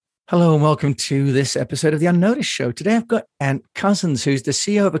Hello and welcome to this episode of The Unnoticed Show. Today I've got Ant Cousins, who's the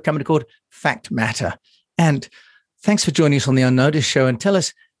CEO of a company called Fact Matter. And thanks for joining us on The Unnoticed Show. And tell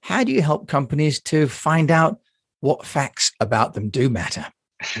us, how do you help companies to find out what facts about them do matter?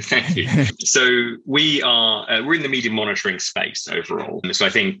 Thank you. So we're in the media monitoring space overall. So I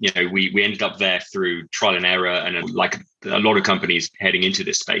think we ended up there through trial and error, and like a lot of companies heading into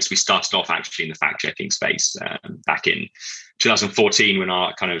this space, we started off actually in the fact checking space back in 2014 when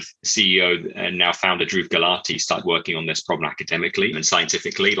our kind of CEO and now founder Dhruv Gulati started working on this problem academically and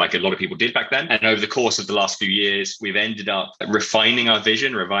scientifically, like a lot of people did back then. And over the course of the last few years, we've ended up refining our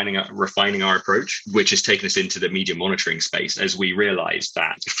vision, refining our approach, which has taken us into the media monitoring space as we realized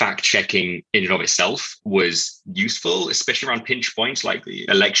that fact checking in and of itself was useful, especially around pinch points like the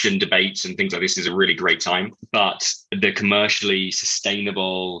election debates and things like this is a really great time. But the commercially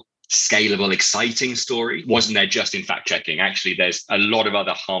sustainable, scalable, exciting story wasn't there just in fact checking. Actually, there's a lot of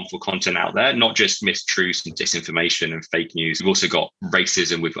other harmful content out there, not just mistruths and disinformation and fake news. We've also got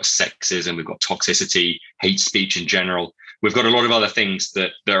racism, we've got sexism, we've got toxicity, hate speech in general. We've got a lot of other things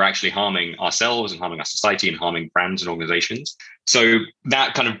that are actually harming ourselves and harming our society and harming brands and organizations. So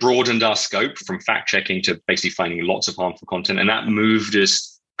that kind of broadened our scope from fact checking to basically finding lots of harmful content. And that moved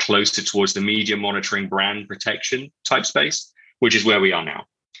us closer towards the media monitoring brand protection type space, which is where we are now.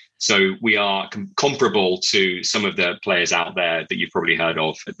 So we are comparable to some of the players out there that you've probably heard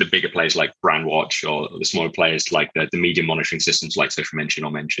of, the bigger players like Brandwatch, or the smaller players like the media monitoring systems like Social Mention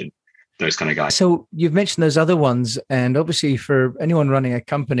or Mention, those kind of guys. So you've mentioned those other ones. And obviously for anyone running a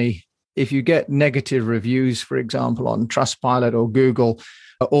company, if you get negative reviews, for example, on Trustpilot or Google,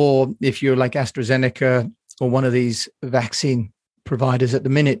 or if you're like AstraZeneca or one of these vaccine providers at the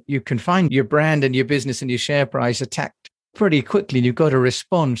minute, you can find your brand and your business and your share price attacked pretty quickly, and you've got to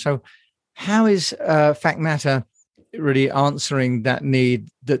respond. So how is Fact Matter really answering that need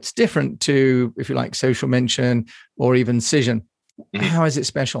that's different to, if you like, Social Mention or even Cision? Mm-hmm. How is it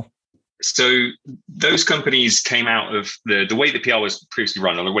special? So those companies came out of the way the PR was previously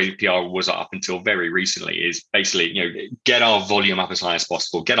run, or the way the PR was up until very recently, is basically, get our volume up as high as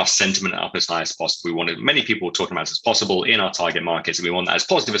possible, get our sentiment up as high as possible. We wanted many people talking about it as possible in our target markets, and we want that as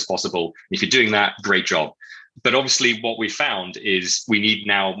positive as possible. If you're doing that, great job. But obviously what we found is we need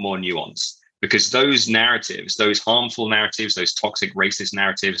now more nuance, because those narratives, those harmful narratives, those toxic racist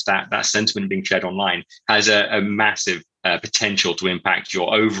narratives, that sentiment being shared online has a massive potential to impact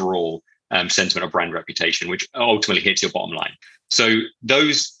your overall sentiment or brand reputation, which ultimately hits your bottom line. So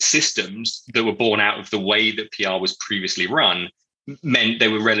those systems that were born out of the way that PR was previously run meant they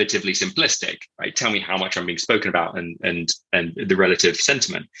were relatively simplistic, right? Tell me how much I'm being spoken about and the relative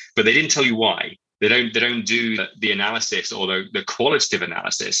sentiment, but they didn't tell you why. They don't do the analysis or the qualitative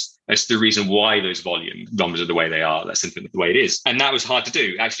analysis. That's the reason why those volume numbers are the way they are. That's simply the way it is. And that was hard to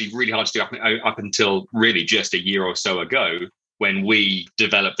do, actually really hard to do up until really just a year or so ago, when we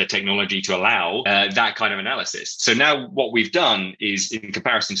developed the technology to allow that kind of analysis. So now what we've done is, in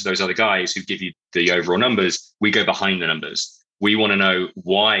comparison to those other guys who give you the overall numbers, we go behind the numbers. We want to know,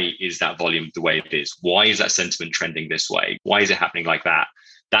 why is that volume the way it is? Why is that sentiment trending this way? Why is it happening like that?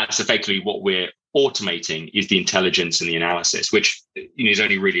 That's effectively what we're automating, is the intelligence and the analysis, which is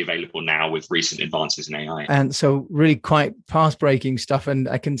only really available now with recent advances in AI. And so really quite path-breaking stuff. And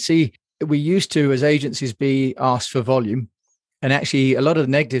I can see we used to, as agencies, be asked for volume. And actually, a lot of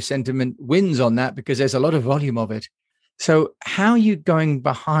the negative sentiment wins on that because there's a lot of volume of it. So how are you going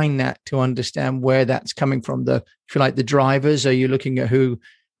behind that to understand where that's coming from? If you like, the drivers, are you looking at who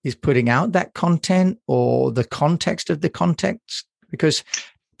is putting out that content or the context of the context? Because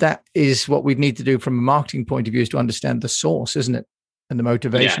that is what we need to do from a marketing point of view, is to understand the source, isn't it? And the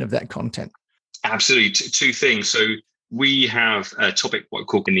motivation of that content. Absolutely. Two things. So we have a topic, what we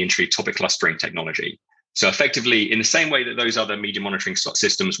call in the industry, topic clustering technology. So effectively, in the same way that those other media monitoring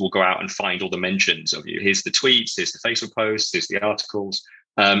systems will go out and find all the mentions of you, here's the tweets, here's the Facebook posts, here's the articles,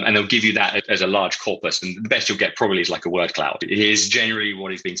 and they'll give you that as a large corpus. And the best you'll get probably is like a word cloud. Here's generally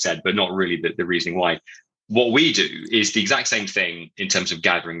what is being said, but not really the reasoning why. What we do is the exact same thing in terms of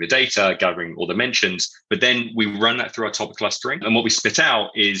gathering the data, gathering all the mentions, but then we run that through our topic clustering. And what we spit out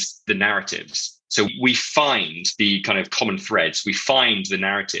is the narratives. So we find the kind of common threads, we find the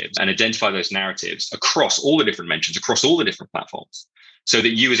narratives and identify those narratives across all the different mentions, across all the different platforms, so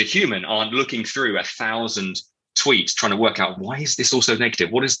that you as a human aren't looking through 1,000 tweets trying to work out, why is this also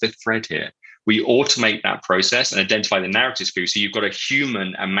negative? What is the thread here? We automate that process and identify the narratives for you. So you've got a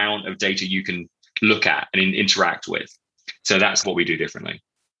human amount of data you can look at and interact with. So that's what we do differently.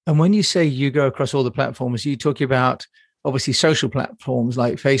 And when you say you go across all the platforms, you talk about obviously social platforms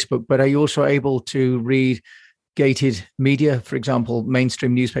like Facebook, but are you also able to read gated media, for example,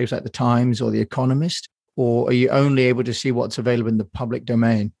 mainstream newspapers like The Times or The Economist? Or are you only able to see what's available in the public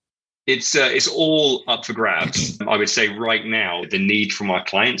domain? It's all up for grabs. I would say right now, the need from our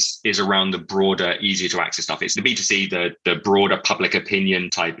clients is around the broader, easier to access stuff. It's the B2C, the broader public opinion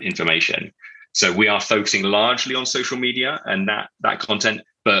type information. So we are focusing largely on social media and that content,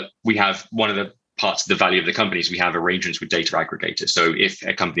 but we have one of the parts of the value of the company is we have arrangements with data aggregators. So if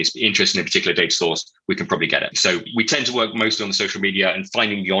a company is interested in a particular data source, we can probably get it. So we tend to work mostly on the social media and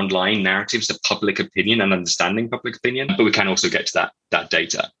finding the online narratives of public opinion and understanding public opinion, but we can also get to that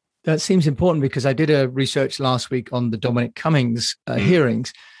data. That seems important because I did a research last week on the Dominic Cummings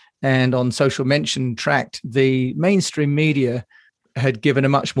hearings, and on Social Mention Tract, the mainstream media had given a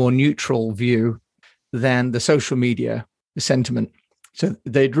much more neutral view than the social media sentiment. So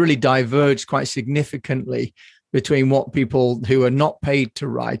they'd really diverged quite significantly between what people who are not paid to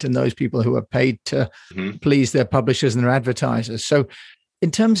write and those people who are paid to please their publishers and their advertisers. So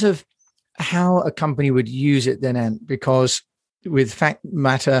in terms of how a company would use it then, Ant, because with Fact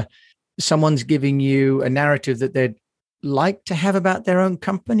Matter, someone's giving you a narrative that they'd like to have about their own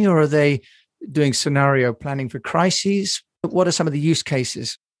company, or are they doing scenario planning for crises? What are some of the use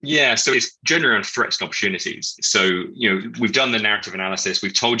cases? Yeah, so it's generally on threats and opportunities. So, we've done the narrative analysis.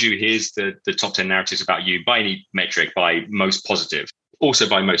 We've told you, here's the top 10 narratives about you by any metric, by most positive, also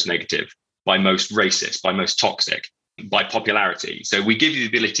by most negative, by most racist, by most toxic, by popularity. So we give you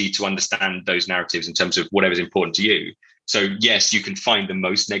the ability to understand those narratives in terms of whatever's important to you. So yes, you can find the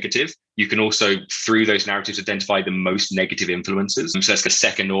most negative. You can also, through those narratives, identify the most negative influences. So that's the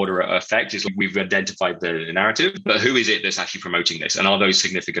second order effect, is we've identified the narrative, but who is it that's actually promoting this? And are those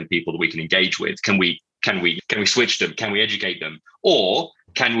significant people that we can engage with? Can we switch them? Can we educate them? Or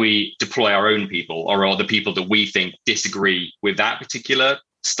can we deploy our own people, or are the people that we think disagree with that particular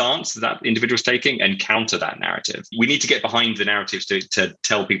stance that individual's taking and counter that narrative? We need to get behind the narratives to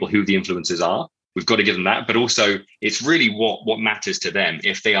tell people who the influencers are. We've got to give them that, but also it's really what matters to them.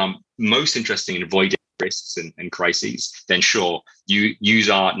 If they are most interested in avoiding risks and crises, then sure, you use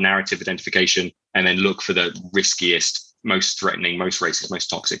our narrative identification and then look for the riskiest, most threatening, most racist, most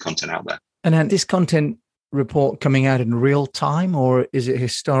toxic content out there. And this content report coming out in real time, or is it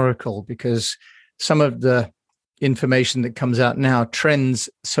historical? Because some of the information that comes out now trends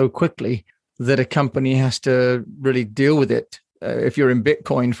so quickly that a company has to really deal with it. If you're in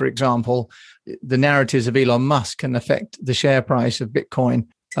Bitcoin, for example, the narratives of Elon Musk can affect the share price of Bitcoin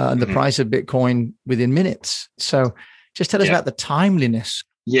and the price of Bitcoin within minutes. So just tell us about the timeliness.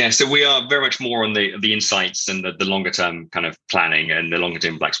 Yeah, so we are very much more on the insights and the longer term kind of planning and the longer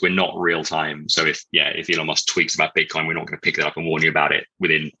term impacts. We're not real time. So if Elon Musk tweaks about Bitcoin, we're not going to pick that up and warn you about it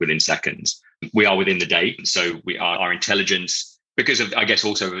within seconds. We are within the day. So our intelligence, because of, I guess,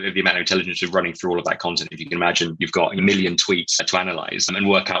 also the amount of intelligence of running through all of that content. If you can imagine, you've got a million tweets to analyze and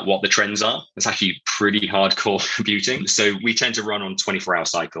work out what the trends are. It's actually pretty hardcore computing. So we tend to run on 24-hour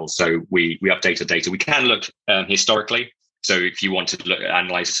cycles. So we update our data. We can look historically. So if you want to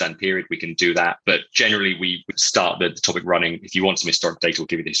analyze a certain period, we can do that. But generally, we start the topic running. If you want some historic data, we'll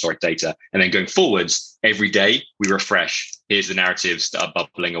give you the historic data. And then going forwards, every day we refresh. Here's the narratives that are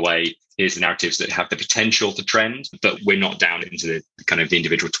bubbling away. Here's the narratives that have the potential to trend, but we're not down into the kind of the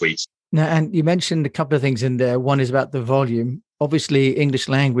individual tweets. Now, and you mentioned a couple of things in there. One is about the volume. Obviously, English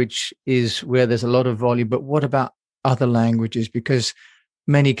language is where there's a lot of volume, but what about other languages? Because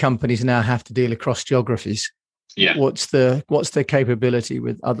many companies now have to deal across geographies. Yeah. What's the capability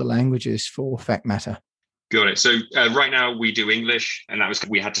with other languages for Fact Matter? Got it. So right now we do English, and that was,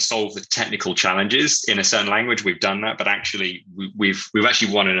 we had to solve the technical challenges in a certain language. We've done that, but actually we've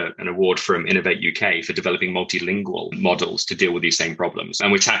actually won an award from Innovate UK for developing multilingual models to deal with these same problems.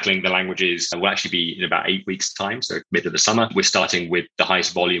 And we're tackling the languages. We'll actually be in about 8 weeks' time, so mid of the summer. We're starting with the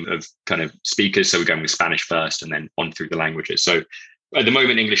highest volume of kind of speakers. So we're going with Spanish first, and then on through the languages. So at the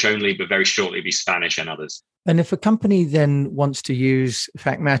moment, English only, but very shortly it'll be Spanish and others. And if a company then wants to use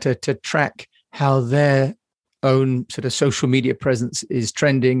Fact Matter to track how their own sort of social media presence is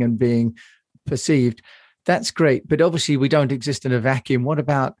trending and being perceived, that's great. But obviously we don't exist in a vacuum. What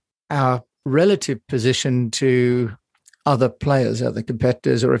about our relative position to other players, other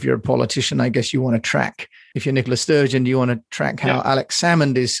competitors? Or if you're a politician, I guess you want to track, if you're Nicola Sturgeon, you want to track how Alex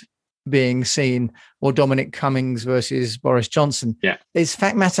Salmond is being seen, or Dominic Cummings versus Boris Johnson. Yeah. Is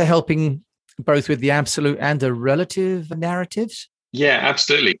Fact Matter helping both with the absolute and the relative narratives? Yeah,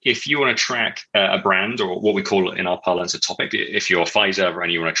 absolutely. If you want to track a brand, or what we call in our parlance a topic, if you're Pfizer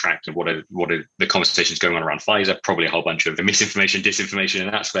and you want to track what are the conversations going on around Pfizer, probably a whole bunch of misinformation, disinformation in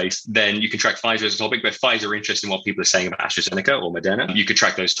that space, then you can track Pfizer as a topic. But if Pfizer are interested in what people are saying about AstraZeneca or Moderna, you could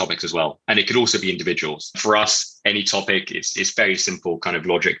track those topics as well. And it could also be individuals. For us, any topic, it's very simple kind of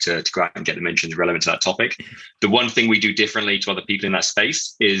logic to go out and get the mentions relevant to that topic. The one thing we do differently to other people in that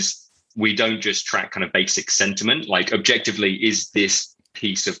space is we don't just track kind of basic sentiment, like objectively, is this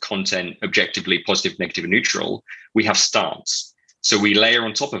piece of content objectively positive, negative, and neutral? We have stance. So we layer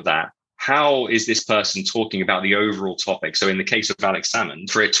on top of that, how is this person talking about the overall topic? So in the case of Alex Salmond,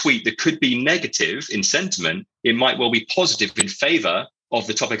 for a tweet that could be negative in sentiment, it might well be positive in favor of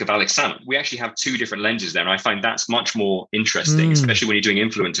the topic of Alex Salmond. We actually have two different lenses there. And I find that's much more interesting, especially when you're doing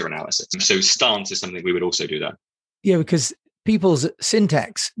influencer analysis. So stance is something we would also do that. Yeah, because people's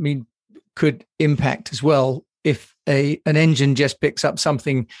syntax, could impact as well. If an engine just picks up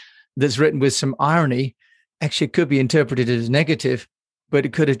something that's written with some irony, actually it could be interpreted as negative, but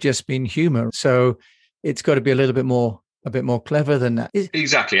it could have just been humor. So it's got to be a bit more clever than that.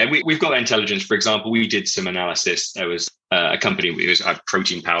 Exactly. And we've got intelligence. For example, we did some analysis. There was a company, it was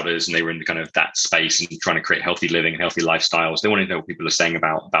protein powders, and they were in kind of that space and trying to create healthy living and healthy lifestyles. They wanted to know what people are saying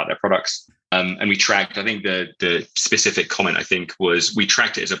about their products. And we tracked, I think the specific comment, I think, was we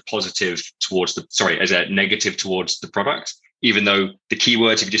tracked it as a positive as a negative towards the product, even though the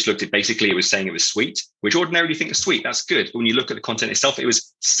keywords, if you just looked at basically, it was saying it was sweet, which ordinarily think is sweet. That's good. But when you look at the content itself, it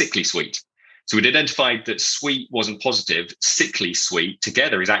was sickly sweet. So we'd identified that sweet wasn't positive, sickly sweet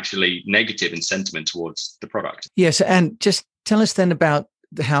together is actually negative in sentiment towards the product. Yes. And just tell us then about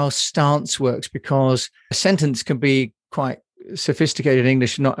how stance works, because a sentence can be quite sophisticated in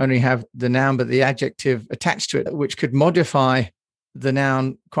English, not only have the noun, but the adjective attached to it, which could modify the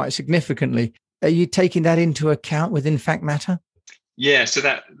noun quite significantly. Are you taking that into account within Fact Matter? Yeah, so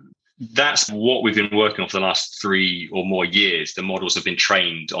that's what we've been working on for the last 3 or more years. The models have been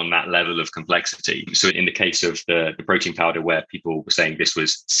trained on that level of complexity. So in the case of the protein powder, where people were saying this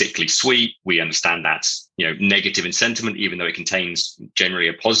was sickly sweet, we understand that's negative in sentiment, even though it contains generally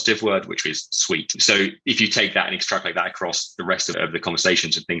a positive word, which is sweet. So if you take that and extrapolate that across the rest of the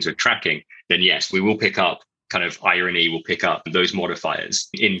conversations and things we're tracking, then yes, we will pick up kind of irony, we'll pick up those modifiers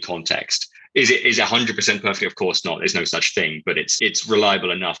in context. Is it 100% perfect? Of course not. There's no such thing, but it's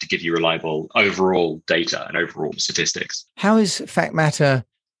reliable enough to give you reliable overall data and overall statistics. How is Fact Matter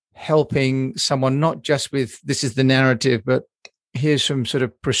helping someone, not just with this is the narrative, but here's some sort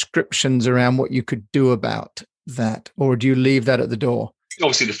of prescriptions around what you could do about that? Or do you leave that at the door?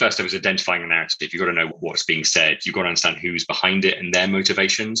 Obviously, the first step is identifying the narrative. You've got to know what's being said. You've got to understand who's behind it and their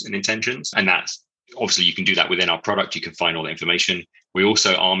motivations and intentions. And that's obviously, you can do that within our product. You can find all the information. We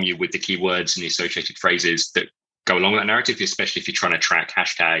also arm you with the keywords and the associated phrases that go along with that narrative, especially if you're trying to track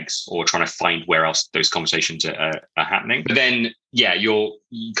hashtags or trying to find where else those conversations are happening. But then, yeah, your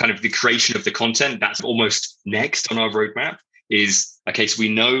kind of the creation of the content, that's almost next on our roadmap is, okay, so we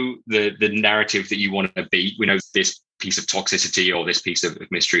know the narrative that you want to beat. We know this piece of toxicity or this piece of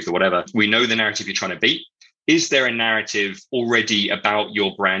mistruth or whatever. We know the narrative you're trying to beat. Is there a narrative already about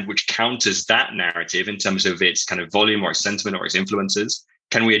your brand which counters that narrative in terms of its kind of volume or its sentiment or its influences?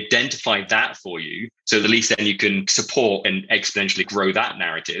 Can we identify that for you so that at least then you can support and exponentially grow that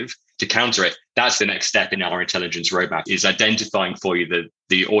narrative to counter it? That's the next step in our intelligence roadmap, is identifying for you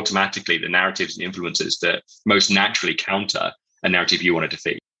the automatically the narratives and influences that most naturally counter a narrative you want to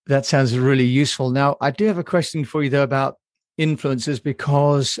defeat. That sounds really useful. Now, I do have a question for you though about influencers,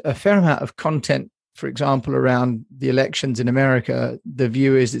 because a fair amount of content, for example, around the elections in America, the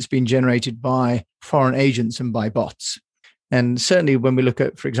view is it's been generated by foreign agents and by bots. And certainly when we look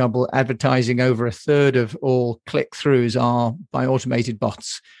at, for example, advertising, over a third of all click-throughs are by automated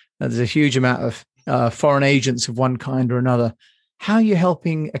bots. Now, there's a huge amount of foreign agents of one kind or another. How are you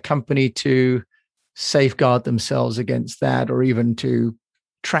helping a company to safeguard themselves against that, or even to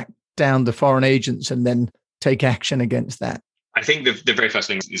track down the foreign agents and then take action against that? I think the very first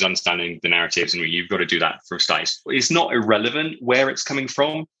thing is understanding the narratives, and you've got to do that for a start. It's not irrelevant where it's coming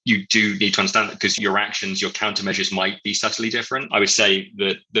from. You do need to understand that, because your actions, your countermeasures might be subtly different. I would say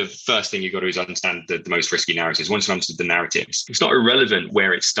that the first thing you've got to do is understand the most risky narratives. Once you've understood the narratives, it's not irrelevant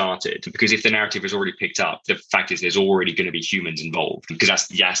where it started, because if the narrative is already picked up, the fact is there's already going to be humans involved, because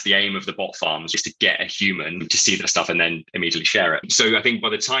that's the aim of the bot farms, is to get a human to see that stuff and then immediately share it. So I think by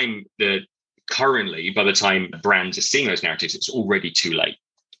the time brands are seeing those narratives, it's already too late,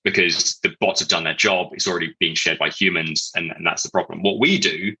 because the bots have done their job. It's already being shared by humans, and that's the problem. What we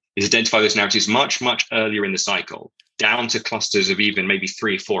do is identify those narratives much, much earlier in the cycle, down to clusters of even maybe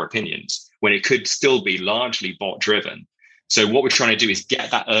 3 or 4 opinions, when it could still be largely bot driven. So what we're trying to do is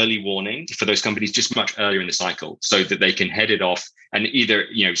get that early warning for those companies just much earlier in the cycle so that they can head it off and either,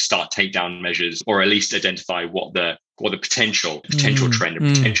 start takedown measures or at least identify what the potential trend, or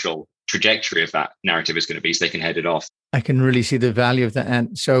potential trajectory of that narrative is going to be so they can head it off. I can really see the value of that.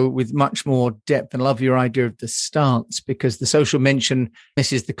 And so with much more depth, and love your idea of the stance, because the social mention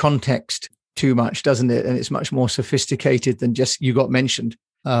misses the context too much, doesn't it? And it's much more sophisticated than just you got mentioned.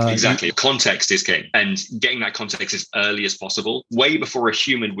 Exactly. Context is king, and getting that context as early as possible, way before a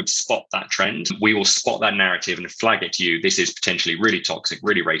human would spot that trend. We will spot that narrative and flag it to you. This is potentially really toxic,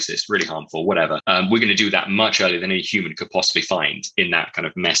 really racist, really harmful, whatever. We're going to do that much earlier than any human could possibly find in that kind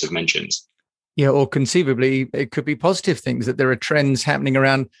of mess of mentions. Yeah, or conceivably, it could be positive things, that there are trends happening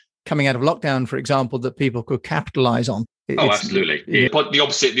around coming out of lockdown, for example, that people could capitalize on. Absolutely. The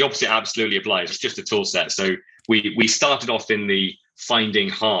opposite absolutely applies. It's just a tool set. So we started off in the finding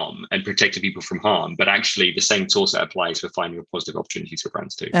harm and protecting people from harm, but actually the same tool set applies for finding positive opportunities for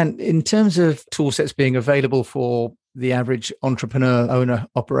brands too. And in terms of tool sets being available for the average entrepreneur, owner,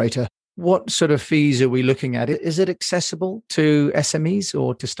 operator, what sort of fees are we looking at? Is it accessible to SMEs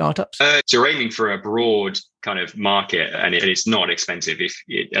or to startups? So we're aiming for a broad kind of market, and it's not expensive.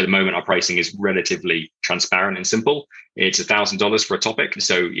 At the moment, our pricing is relatively transparent and simple. It's $1,000 for a topic.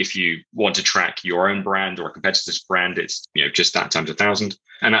 So if you want to track your own brand or a competitor's brand, it's just that times 1,000,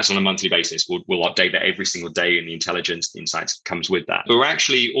 and that's on a monthly basis. We'll update that every single day, and the intelligence, the insights comes with that. But we're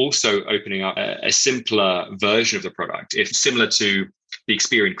actually also opening up a simpler version of the product, if similar to the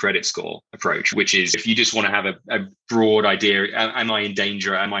Experian credit score approach, which is if you just want to have a broad idea, am I in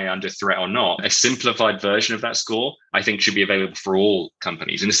danger? Am I under threat or not? A simplified version of that score, I think, should be available for all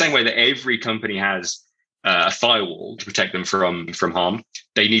companies. In the same way that every company has a firewall to protect them from harm,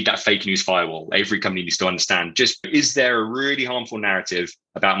 they need that fake news firewall. Every company needs to understand, is there a really harmful narrative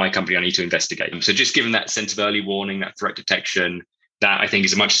about my company I need to investigate? So just given that sense of early warning, that threat detection, that I think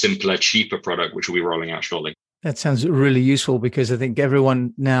is a much simpler, cheaper product, which we'll be rolling out shortly. That sounds really useful, because I think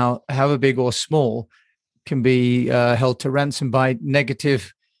everyone now, however big or small, can be held to ransom by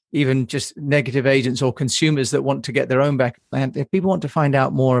even just negative agents or consumers that want to get their own back. And if people want to find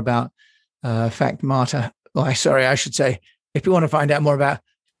out more about FactMatter, I should say, if you want to find out more about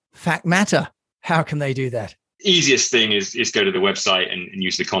FactMatter, how can they do that? Easiest thing is go to the website and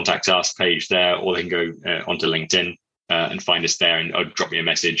use the Contact Us page there, or they can go onto LinkedIn. And find us there, and drop me a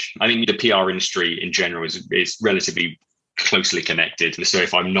message. I think the PR industry in general is relatively closely connected. So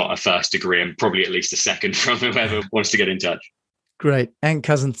if I'm not a first degree, I'm probably at least a second from whoever wants to get in touch. Great. Ant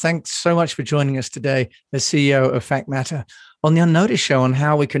Cousin, thanks so much for joining us today, the CEO of FactMatter, on the Unnoticed Show, on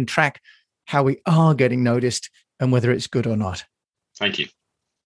how we can track how we are getting noticed and whether it's good or not. Thank you.